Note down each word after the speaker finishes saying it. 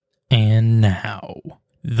And now,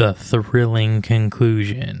 the thrilling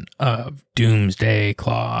conclusion of Doomsday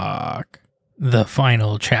Clock. The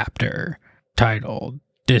final chapter, titled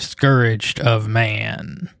Discouraged of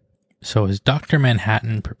Man. So as Dr.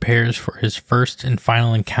 Manhattan prepares for his first and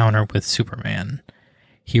final encounter with Superman,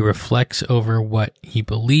 he reflects over what he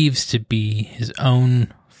believes to be his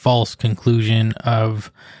own false conclusion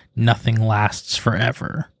of nothing lasts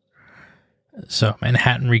forever. So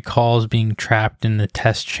Manhattan recalls being trapped in the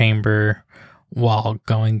test chamber while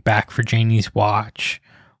going back for Janie's watch,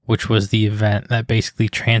 which was the event that basically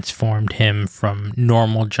transformed him from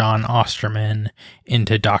normal John Osterman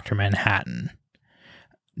into Dr. Manhattan.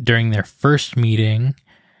 During their first meeting,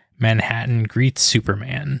 Manhattan greets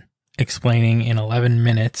Superman, explaining in 11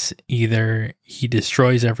 minutes either he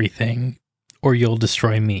destroys everything or you'll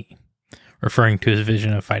destroy me, referring to his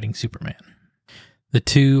vision of fighting Superman. The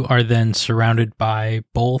two are then surrounded by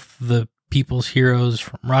both the People's Heroes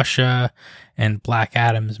from Russia and Black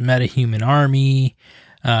Adam's metahuman army,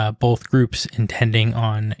 both groups intending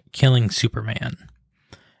on killing Superman.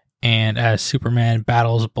 And as Superman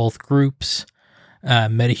battles both groups,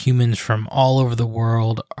 metahumans from all over the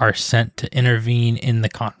world are sent to intervene in the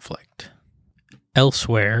conflict.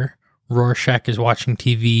 Elsewhere, Rorschach is watching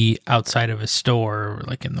TV outside of a store,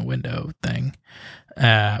 like in the window thing,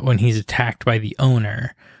 when he's attacked by the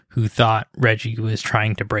owner, who thought Reggie was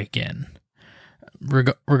trying to break in.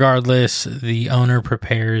 Regardless, the owner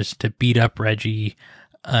prepares to beat up Reggie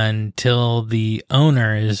until the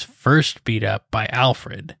owner is first beat up by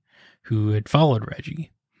Alfred, who had followed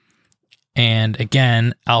Reggie. And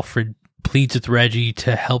again, Alfred pleads with Reggie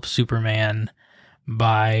to help Superman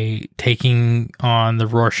by taking on the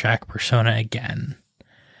Rorschach persona again.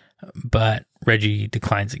 But Reggie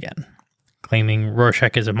declines again, claiming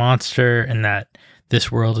Rorschach is a monster and that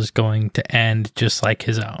this world is going to end just like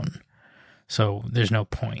his own. So there's no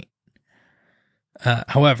point.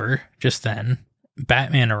 However, just then,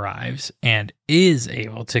 Batman arrives and is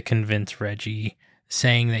able to convince Reggie,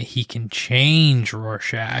 saying that he can change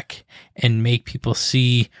Rorschach and make people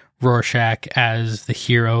see Rorschach as the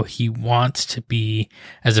hero he wants to be,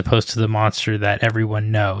 as opposed to the monster that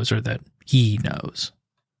everyone knows or that he knows.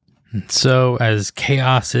 And so, as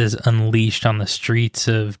chaos is unleashed on the streets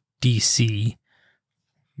of DC,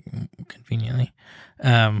 conveniently,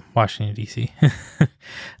 Washington, D.C.,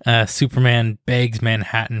 Superman begs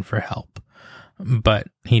Manhattan for help, but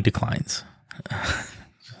he declines.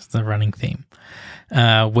 Just the running theme.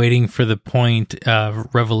 Waiting for the point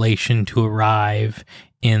of revelation to arrive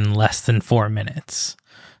in less than 4 minutes.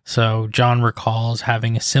 So John recalls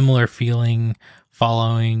having a similar feeling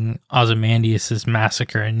following Ozymandias'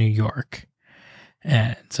 massacre in New York.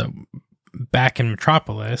 And so back in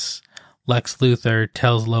Metropolis, Lex Luthor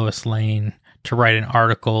tells Lois Lane to write an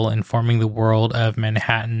article informing the world of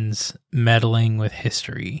Manhattan's meddling with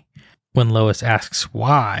history. When Lois asks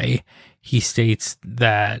why, he states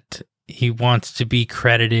that he wants to be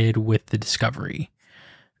credited with the discovery.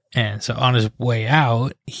 And so on his way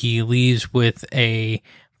out, he leaves with a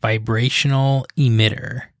vibrational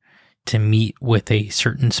emitter to meet with a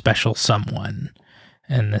certain special someone.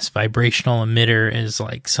 And this vibrational emitter is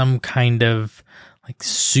like some kind of like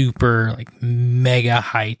super like mega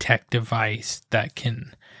high-tech device that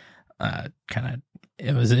can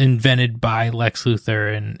it was invented by Lex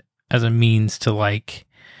Luthor and as a means to like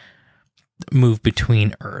move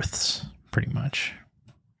between Earths, pretty much.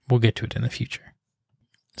 We'll get to it in the future.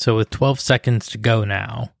 So with 12 seconds to go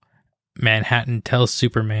now, Manhattan tells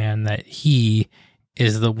Superman that he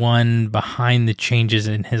is the one behind the changes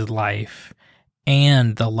in his life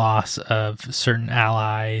and the loss of certain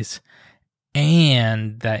allies,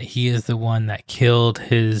 and that he is the one that killed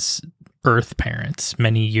his Earth parents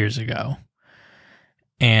many years ago.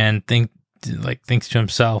 And thinks to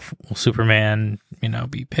himself, will Superman,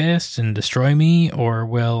 be pissed and destroy me, or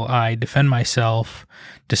will I defend myself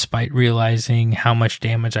despite realizing how much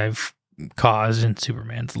damage I've caused in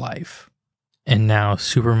Superman's life? And now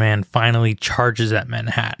Superman finally charges at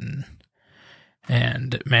Manhattan,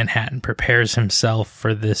 and Manhattan prepares himself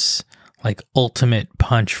for this ultimate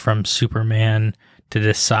punch from Superman to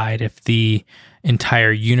decide if the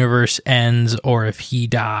entire universe ends or if he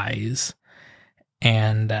dies.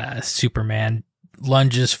 And Superman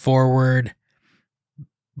lunges forward,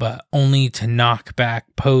 but only to knock back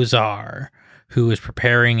Posar, who is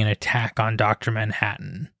preparing an attack on Dr.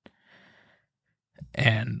 Manhattan,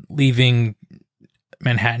 and leaving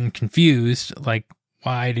Manhattan confused,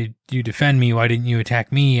 why did you defend me? Why didn't you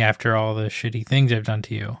attack me after all the shitty things I've done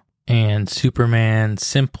to you? And Superman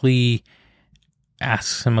simply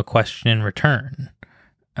asks him a question in return,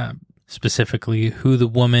 specifically who the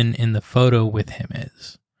woman in the photo with him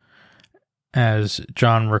is. As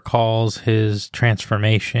John recalls his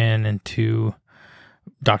transformation into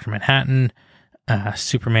Dr. Manhattan,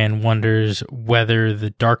 Superman wonders whether the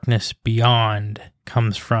darkness beyond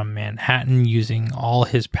comes from Manhattan using all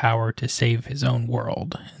his power to save his own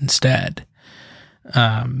world instead.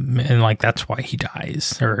 And like that's why he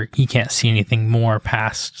dies, or he can't see anything more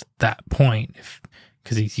past that point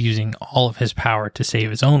because he's using all of his power to save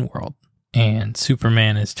his own world. And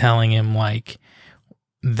Superman is telling him like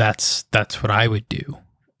that's what I would do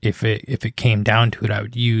if it came down to it. I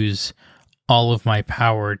would use all of my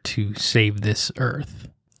power to save this Earth.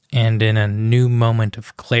 And in a new moment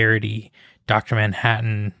of clarity, Dr.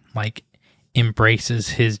 Manhattan like embraces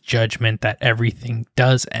his judgment that everything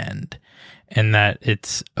does end and that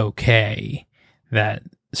it's okay that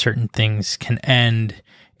certain things can end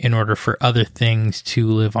in order for other things to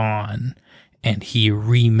live on. And he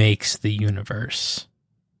remakes the universe.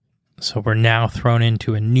 So we're now thrown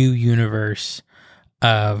into a new universe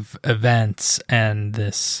of events, and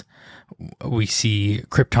we see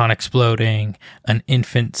Krypton exploding, an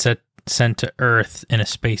infant sent to Earth in a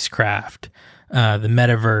spacecraft. The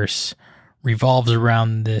metaverse revolves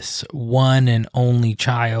around this one and only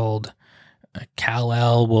child.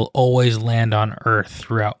 Kal-El will always land on Earth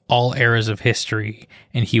throughout all eras of history,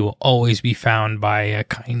 and he will always be found by a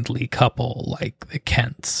kindly couple like the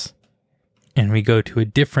Kents. And we go to a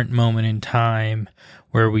different moment in time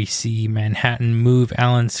where we see Manhattan move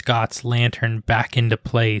Alan Scott's lantern back into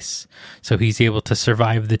place so he's able to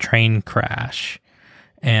survive the train crash.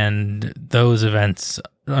 And those events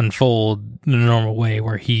unfold in a normal way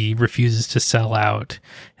where he refuses to sell out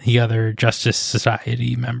the other Justice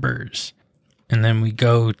Society members. And then we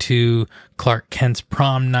go to Clark Kent's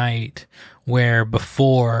prom night where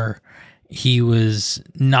before he was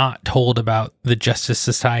not told about the Justice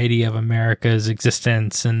Society of America's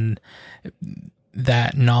existence, and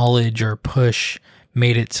that knowledge or push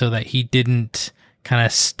made it so that he didn't kind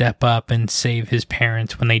of step up and save his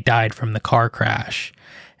parents when they died from the car crash.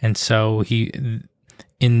 And so in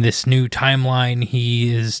this new timeline,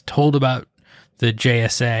 he is told about the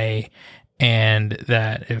JSA, and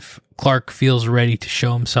that if Clark feels ready to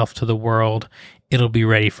show himself to the world, it'll be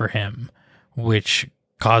ready for him, which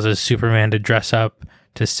causes Superman to dress up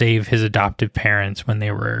to save his adoptive parents when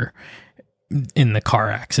they were in the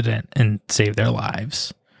car accident and save their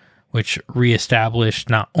lives, which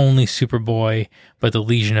reestablished not only Superboy, but the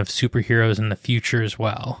Legion of Superheroes in the future as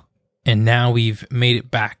well. And now we've made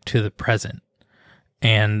it back to the present,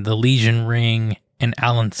 and the Legion ring and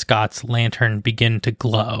Alan Scott's lantern begin to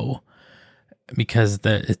glow because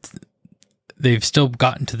they've still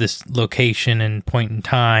gotten to this location and point in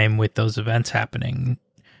time with those events happening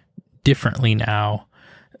differently now.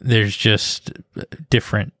 There's just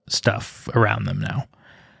different stuff around them now.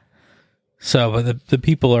 So, but the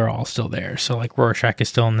people are all still there. So, like, Rorschach is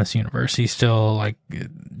still in this universe. He's still, like,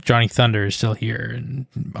 Johnny Thunder is still here, and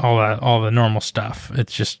all the normal stuff.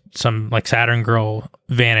 It's just some, like, Saturn Girl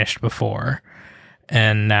vanished before,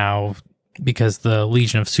 and now, because the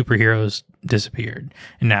Legion of Superheroes disappeared,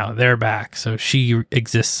 and now they're back, so she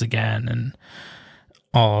exists again, and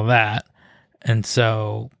all of that. And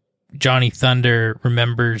so Johnny Thunder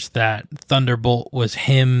remembers that Thunderbolt was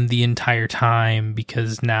him the entire time,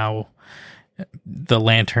 because now the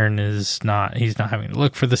lantern he's not having to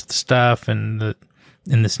look for this stuff, and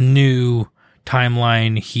in this new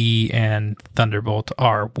timeline, he and Thunderbolt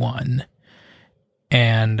are one.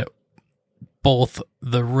 And both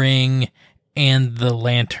the ring and the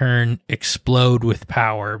lantern explode with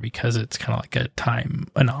power because it's kind of like a time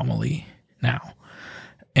anomaly now.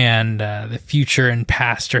 And the future and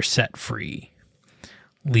past are set free,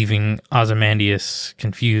 leaving Ozymandias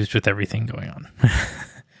confused with everything going on.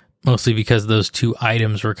 Mostly because those two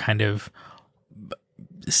items were kind of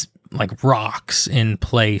like rocks in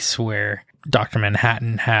place where Dr.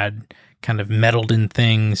 Manhattan had kind of meddled in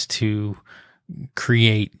things to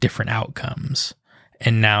create different outcomes.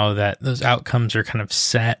 And now that those outcomes are kind of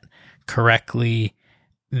set correctly,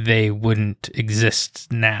 they wouldn't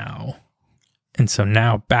exist now. And so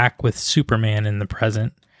now back with Superman in the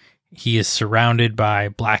present, he is surrounded by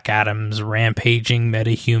Black Adam's rampaging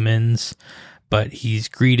metahumans, but he's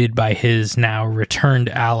greeted by his now returned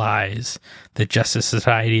allies, the Justice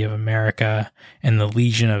Society of America and the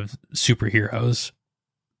Legion of Superheroes,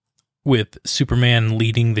 with Superman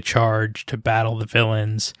leading the charge to battle the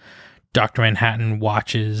villains. Dr. Manhattan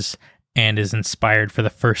watches and is inspired for the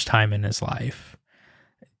first time in his life.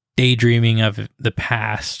 Daydreaming of the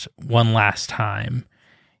past one last time,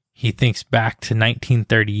 he thinks back to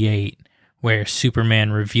 1938, where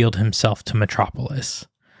Superman revealed himself to Metropolis.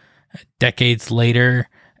 Decades later,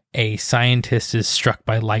 a scientist is struck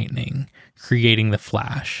by lightning, creating the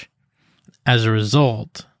Flash. As a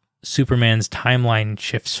result, Superman's timeline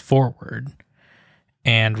shifts forward,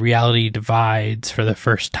 and reality divides for the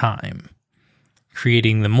first time,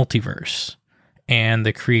 creating the multiverse and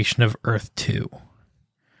the creation of Earth 2.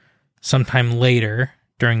 Sometime later,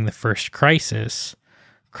 during the first Crisis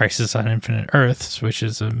on Infinite Earths, which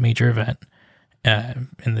is a major event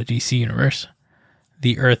in the DC universe,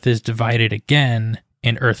 the Earth is divided again,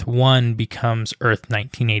 and Earth 1 becomes Earth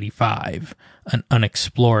 1985, an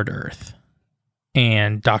unexplored Earth.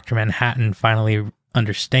 And Dr. Manhattan finally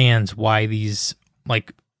understands why these,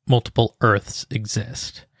 multiple Earths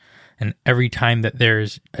exist. And every time that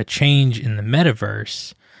there's a change in the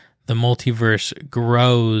metaverse, the multiverse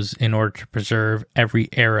grows in order to preserve every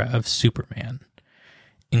era of Superman,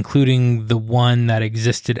 including the one that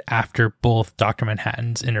existed after both Dr.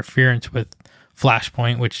 Manhattan's interference with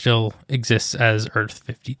Flashpoint, which still exists as Earth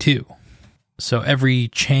 52. So every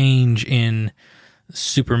change in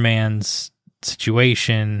Superman's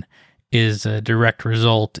situation is a direct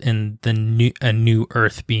result in a new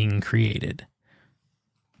Earth being created.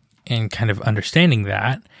 And kind of understanding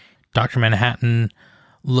that, Dr. Manhattan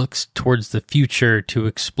looks towards the future to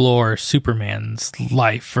explore Superman's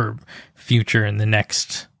life or future in the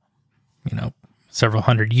next, several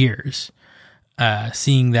hundred years.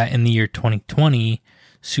 Seeing that in the year 2020,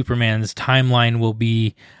 Superman's timeline will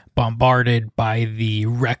be bombarded by the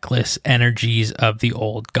reckless energies of the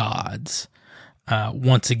old gods,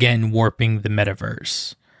 once again warping the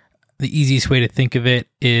metaverse. The easiest way to think of it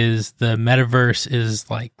is the metaverse is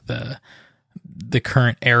like the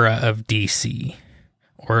current era of DC,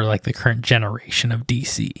 or like the current generation of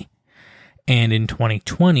DC. And in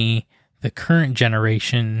 2020, the current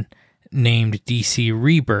generation, named DC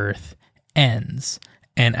Rebirth, ends.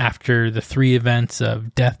 And after the 3 events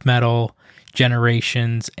of Death Metal,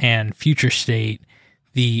 Generations, and Future State,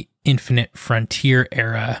 the Infinite Frontier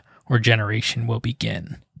era or generation will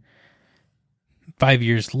begin. 5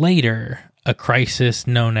 years later, a crisis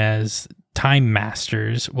known as Time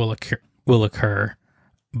Masters will occur,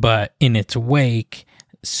 but in its wake,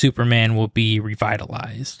 Superman will be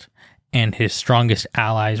revitalized, and his strongest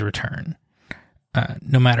allies return.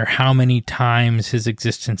 No matter how many times his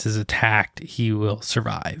existence is attacked, he will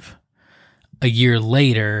survive. A year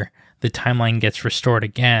later, the timeline gets restored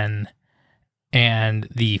again, and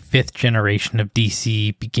the 5th generation of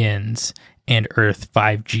DC begins, and Earth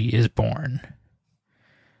 5G is born.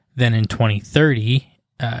 Then in 2030,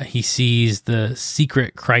 he sees the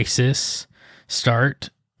Secret Crisis start,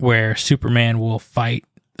 where Superman will fight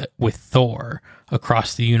with Thor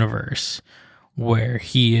across the universe, where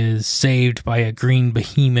he is saved by a green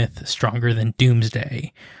behemoth stronger than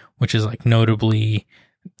Doomsday, which is notably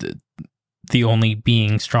the only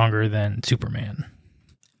being stronger than Superman.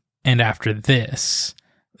 And after this,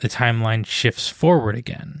 the timeline shifts forward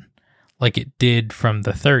again, like it did from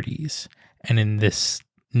the 30s. And in this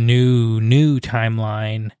new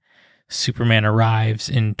timeline, Superman arrives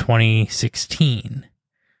in 2016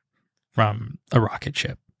 from a rocket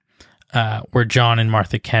ship, where John and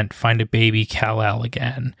Martha Kent find a baby Kal-El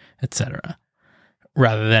again, etc.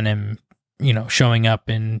 Rather than him, showing up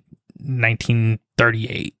in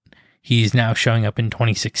 1938. He's now showing up in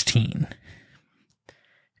 2016.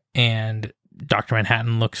 And Dr.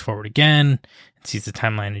 Manhattan looks forward again and sees the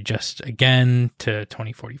timeline adjust again to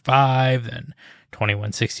 2045, then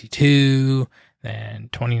 2162, then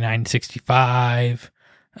 2965.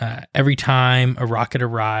 Every time a rocket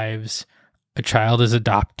arrives, a child is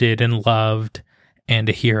adopted and loved, and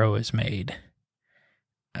a hero is made.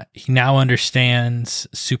 He now understands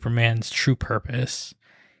Superman's true purpose.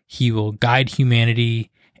 He will guide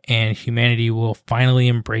humanity, and humanity will finally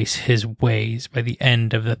embrace his ways by the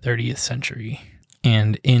end of the 30th century,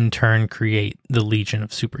 and in turn create the Legion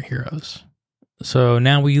of Superheroes. So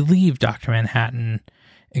now we leave Dr. Manhattan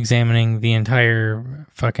examining the entire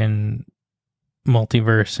fucking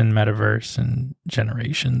multiverse and metaverse and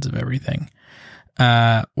generations of everything,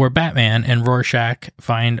 where Batman and Rorschach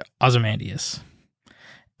find Ozymandias.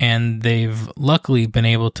 And they've luckily been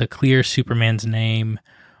able to clear Superman's name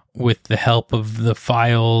with the help of the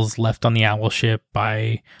files left on the owl ship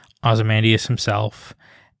by Ozymandias himself.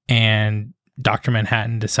 And Dr.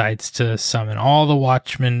 Manhattan decides to summon all the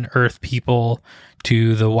Watchmen Earth people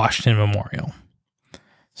to the Washington Memorial.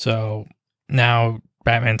 So now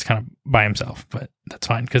Batman's kind of by himself, but that's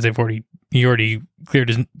fine because he already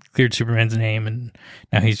cleared Superman's name, and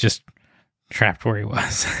now he's just trapped where he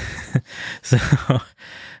was. So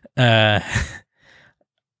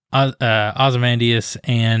Ozymandias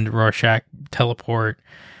and Rorschach teleport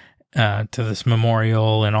to this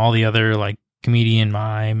memorial, and all the other comedian,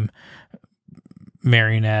 mime,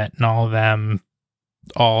 marionette, and all of them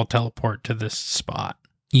all teleport to this spot,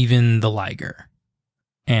 even the Liger.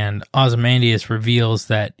 And Ozymandias reveals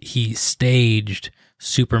that he staged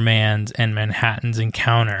Superman's and Manhattan's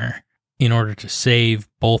encounter in order to save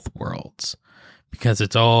both worlds, because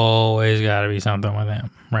it's always got to be something with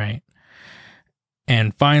him, right?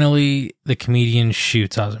 And finally, the comedian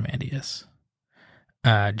shoots Ozymandias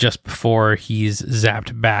just before he's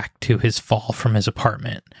zapped back to his fall from his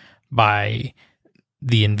apartment by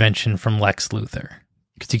the invention from Lex Luthor.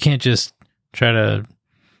 Because you can't just try to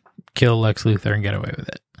kill Lex Luthor and get away with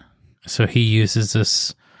it. So he uses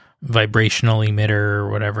this vibrational emitter or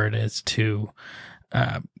whatever it is to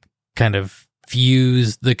kind of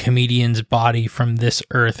fuse the comedian's body from this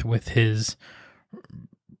earth with his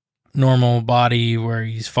normal body, where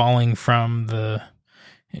he's falling from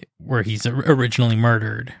where he's originally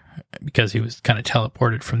murdered, because he was kind of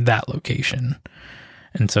teleported from that location.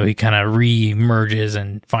 And so he kind of re-emerges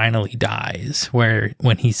and finally dies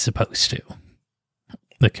when he's supposed to.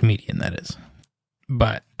 The comedian, that is.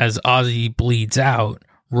 But as Ozzy bleeds out,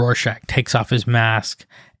 Rorschach takes off his mask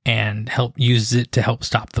and uses it to help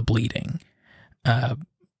stop the bleeding.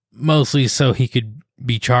 Mostly so he could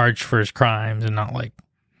be charged for his crimes and not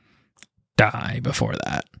die before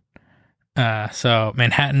that. So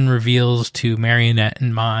Manhattan reveals to Marionette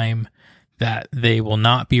and Mime that they will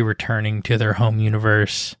not be returning to their home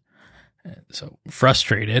universe. So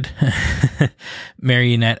frustrated,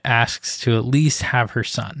 Marionette asks to at least have her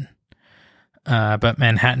son. But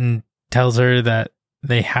Manhattan tells her that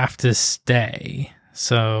they have to stay,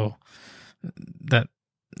 so that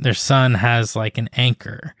their son has an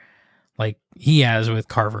anchor, like he has with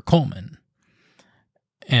Carver Coleman.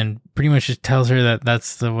 And pretty much just tells her that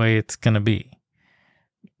that's the way it's going to be.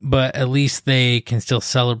 But at least they can still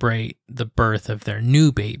celebrate the birth of their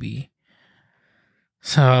new baby.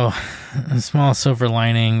 So, a small silver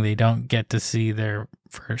lining, they don't get to see their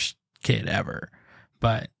first kid ever.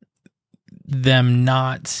 But them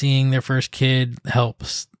not seeing their first kid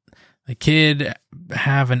helps the kid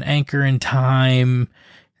have an anchor in time,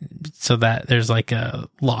 so that there's a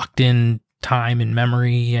locked in time and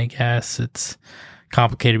memory, I guess. It's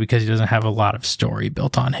complicated because he doesn't have a lot of story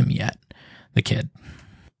built on him yet, the kid.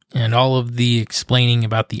 And all of the explaining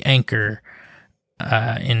about the anchor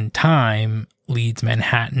in time leads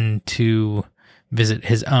Manhattan to visit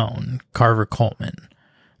his own, Carver Coleman,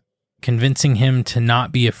 convincing him to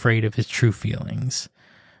not be afraid of his true feelings,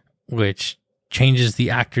 which changes the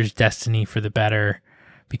actor's destiny for the better,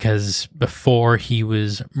 because before he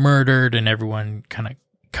was murdered and everyone kind of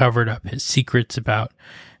covered up his secrets about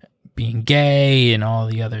being gay and all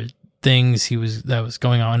the other things that was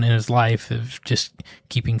going on in his life, of just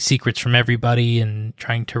keeping secrets from everybody and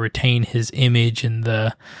trying to retain his image in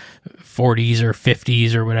the 40s or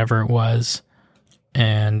 50s or whatever it was.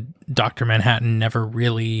 And Dr. Manhattan never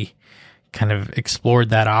really kind of explored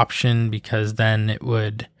that option, because then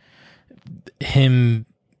him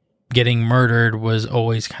getting murdered was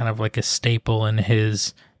always kind of like a staple in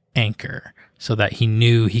his anchor, so that he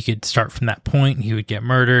knew he could start from that point, he would get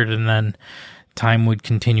murdered, and then time would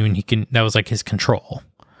continue, and that was his control.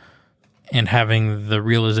 And having the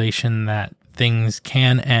realization that things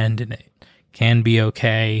can end and it can be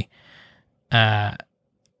okay,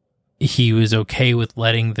 he was okay with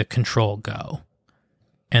letting the control go.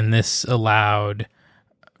 And this allowed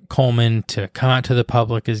Coleman to come out to the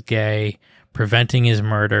public as gay, preventing his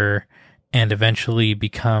murder, and eventually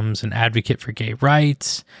becomes an advocate for gay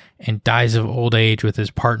rights and dies of old age with his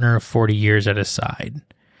partner of 40 years at his side.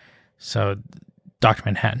 So Dr.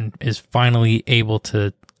 Manhattan is finally able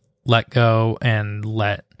to let go and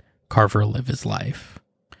let Carver live his life.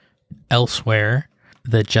 Elsewhere,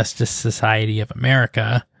 the Justice Society of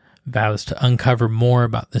America vows to uncover more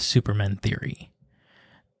about the Superman theory.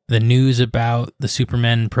 The news about the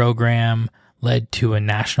Superman program led to a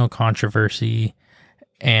national controversy,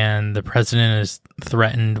 and the president is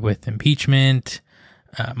threatened with impeachment.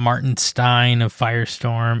 Martin Stein of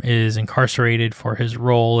Firestorm is incarcerated for his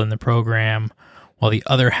role in the program, while the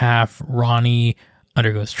other half, Ronnie,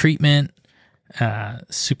 undergoes treatment.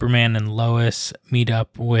 Superman and Lois meet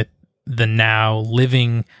up with the now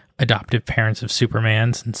living adoptive parents of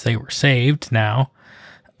Superman, since they were saved now.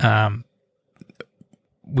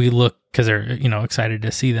 We look, because they're, excited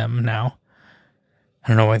to see them now. I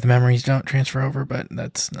don't know why the memories don't transfer over, but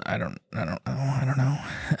I don't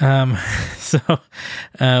know. So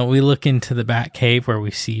we look into the Batcave, where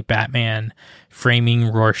we see Batman framing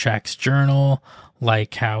Rorschach's journal,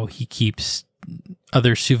 like how he keeps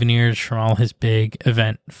other souvenirs from all his big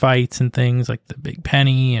event fights and things, like the big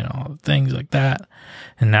penny and all things like that.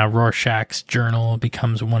 And now Rorschach's journal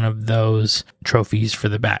becomes one of those trophies for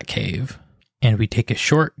the Batcave. And we take a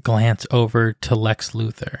short glance over to Lex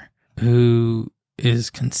Luthor, who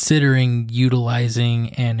is considering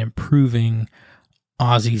utilizing and improving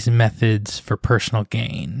Ozzy's methods for personal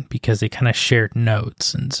gain, because they kind of shared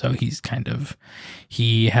notes. And so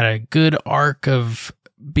he had a good arc of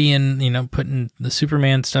being, putting the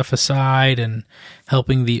Superman stuff aside and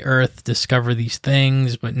helping the Earth discover these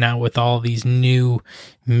things. But now with all these new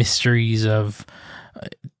mysteries of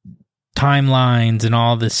timelines and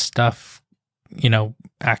all this stuff,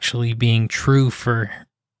 actually being true for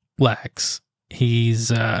Lex, he's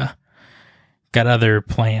got other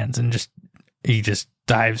plans, and he just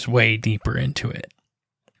dives way deeper into it,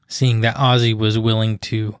 seeing that Ozzy was willing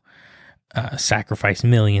to sacrifice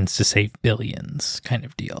millions to save billions kind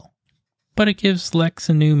of deal. But it gives Lex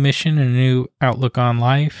a new mission and a new outlook on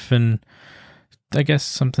life, and I guess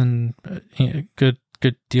something good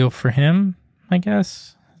deal for him, I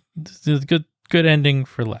guess. It's a good ending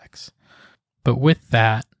for Lex. But with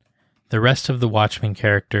that, the rest of the Watchmen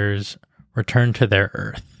characters return to their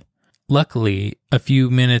Earth. Luckily, a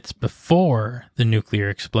few minutes before the nuclear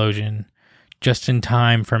explosion, just in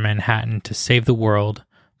time for Manhattan to save the world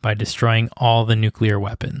by destroying all the nuclear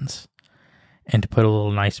weapons. And to put a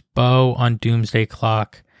little nice bow on Doomsday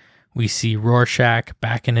Clock, we see Rorschach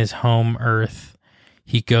back in his home Earth.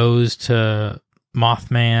 He goes to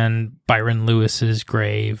Mothman Byron Lewis's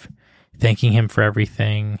grave, thanking him for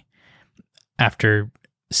everything. After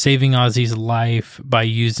saving Ozzy's life by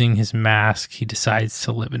using his mask, he decides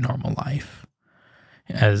to live a normal life,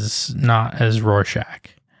 not as Rorschach.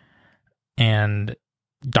 And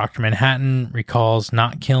Dr. Manhattan recalls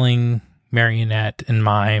not killing Marionette and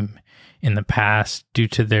Mime in the past due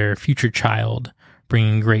to their future child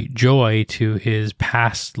bringing great joy to his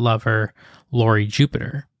past lover, Laurie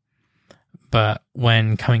Jupiter. But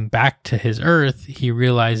when coming back to his Earth, he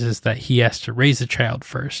realizes that he has to raise the child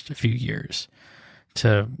first a few years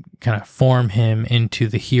to kind of form him into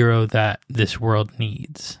the hero that this world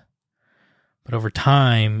needs. But over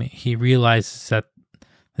time, he realizes that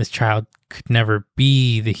this child could never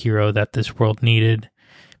be the hero that this world needed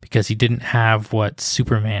because he didn't have what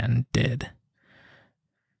Superman did.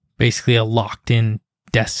 Basically a locked-in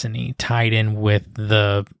destiny tied in with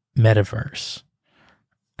the metaverse.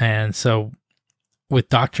 And so with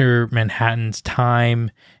Dr. Manhattan's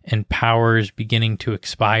time and powers beginning to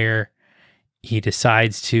expire, he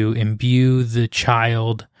decides to imbue the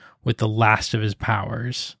child with the last of his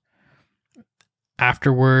powers.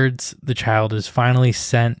 Afterwards, the child is finally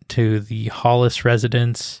sent to the Hollis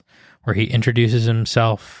residence, where he introduces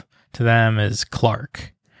himself to them as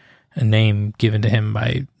Clark, a name given to him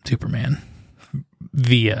by Superman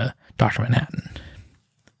via Dr. Manhattan.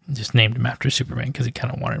 Just named him after Superman because he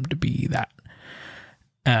kind of wanted him to be that.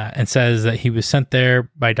 And says that he was sent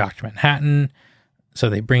there by Dr. Manhattan, so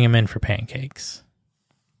they bring him in for pancakes.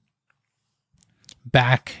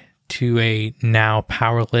 Back to a now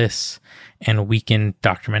powerless and weakened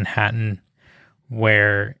Dr. Manhattan,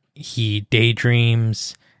 where he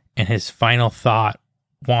daydreams and his final thought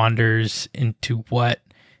wanders into what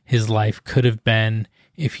his life could have been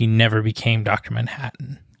if he never became Dr.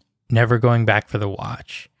 Manhattan, never going back for the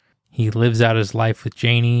watch. He lives out his life with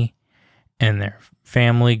Janie, and their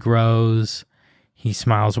family grows. He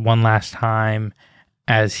smiles one last time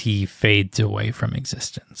as he fades away from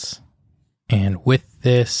existence. And with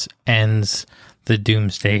this ends the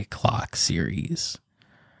Doomsday Clock series,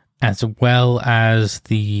 as well as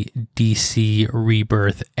the DC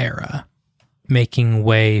Rebirth era, making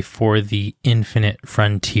way for the Infinite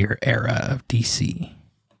Frontier era of DC.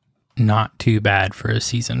 Not too bad for a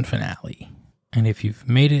season finale. And if you've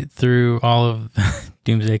made it through all of the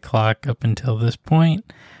Doomsday Clock up until this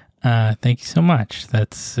point, thank you so much.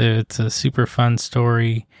 It's a super fun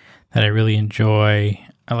story that I really enjoy.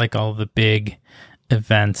 I like all the big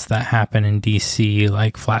events that happen in DC,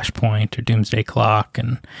 like Flashpoint or Doomsday Clock,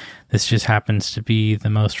 and this just happens to be the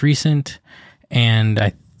most recent, and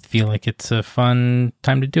I feel like it's a fun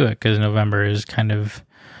time to do it because November is kind of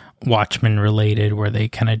Watchmen related, where they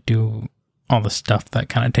kind of do all the stuff that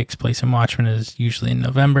kind of takes place in Watchmen is usually in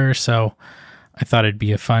November, so I thought it'd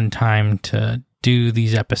be a fun time to do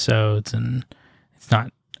these episodes, and it's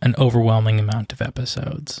not an overwhelming amount of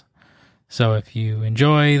episodes. So if you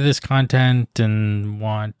enjoy this content and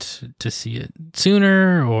want to see it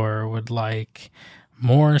sooner or would like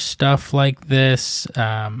more stuff like this,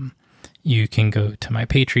 you can go to my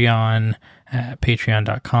Patreon at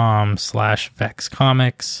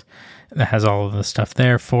patreon.com/vexcomics. That has all of the stuff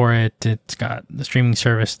there for it. It's got the streaming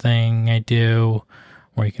service thing I do,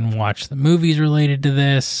 where you can watch the movies related to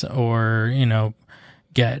this, or,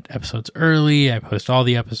 get episodes early. I post all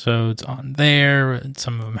the episodes on there.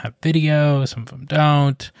 Some of them have video, some of them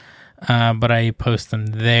don't. But I post them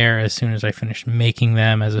there as soon as I finish making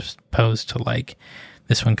them, as opposed to like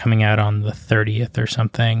this one coming out on the 30th or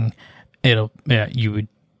something. You would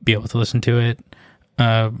be able to listen to it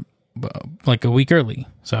like a week early.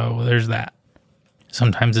 So there's that.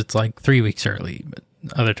 Sometimes it's like 3 weeks early, but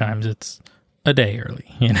other times it's a day early.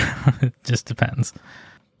 It just depends.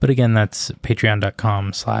 But again, that's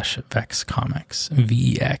patreon.com/vexcomics,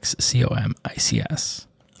 VEXCOMICS.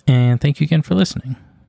 And thank you again for listening.